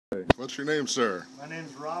What's your name, sir? My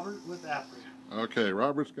name's Robert with Apria. Okay,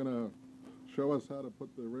 Robert's going to show us how to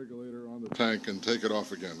put the regulator on the tank and take it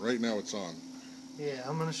off again. Right now it's on. Yeah,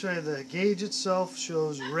 I'm going to show you the gauge itself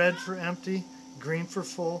shows red for empty, green for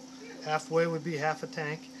full. Halfway would be half a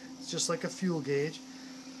tank. It's just like a fuel gauge.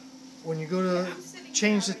 When you go to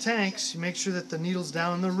change the tanks, you make sure that the needle's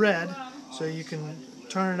down in the red so you can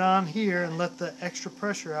turn it on here and let the extra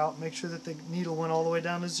pressure out. Make sure that the needle went all the way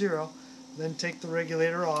down to 0. Then take the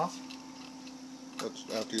regulator off. That's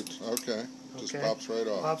after you, okay. Just pops right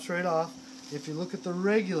off. Pops right off. If you look at the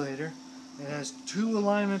regulator, it has 2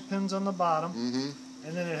 alignment pins on the bottom,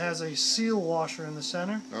 and then it has a seal washer in the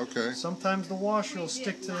center. Okay. Sometimes the washer will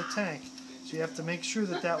stick to the tank, so you have to make sure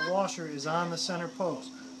that that washer is on the center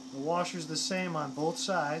post. The washer's the same on both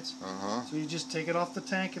sides, so you just take it off the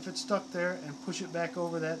tank if it's stuck there and push it back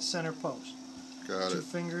over that center post. Got it. 2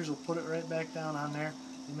 fingers will put it right back down on there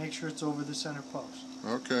and make sure it's over the center post.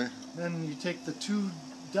 Okay. Then you take the 2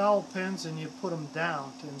 dowel pins and you put them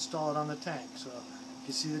down to install it on the tank. So you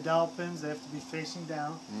can see the dowel pins, they have to be facing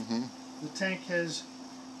down. The tank has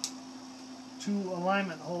 2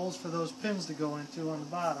 alignment holes for those pins to go into on the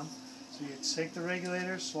bottom. So you take the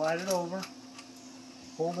regulator, slide it over,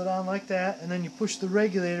 hold it on like that, and then you push the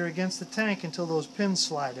regulator against the tank until those pins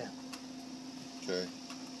slide in. Okay.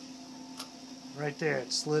 Right there,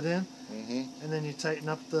 it slid in, and then you tighten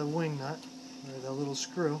up the wing nut, or the little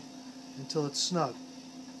screw, until it's snug.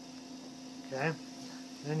 Okay,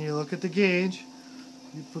 then you look at the gauge.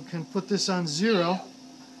 You can put this on 0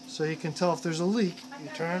 so you can tell if there's a leak. You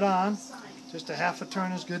turn it on, just a half a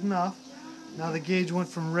turn is good enough. Now the gauge went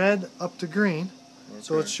from red up to green,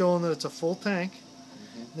 so it's showing that it's a full tank.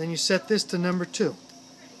 Then you set this to number 2.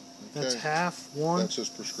 That's half, 1. That's his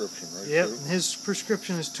prescription, right? Yep, and his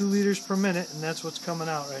prescription is 2 liters per minute, and that's what's coming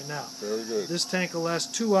out right now. Very good. This tank will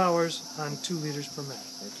last 2 hours on 2 liters per minute.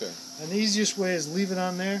 Okay. And the easiest way is leave it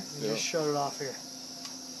on there and just shut it off here.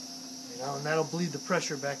 You know, and that'll bleed the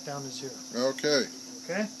pressure back down to 0. Okay.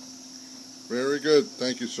 Okay? Very good.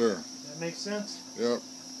 Thank you, sir. That makes sense? Yep.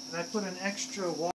 And I put an extra water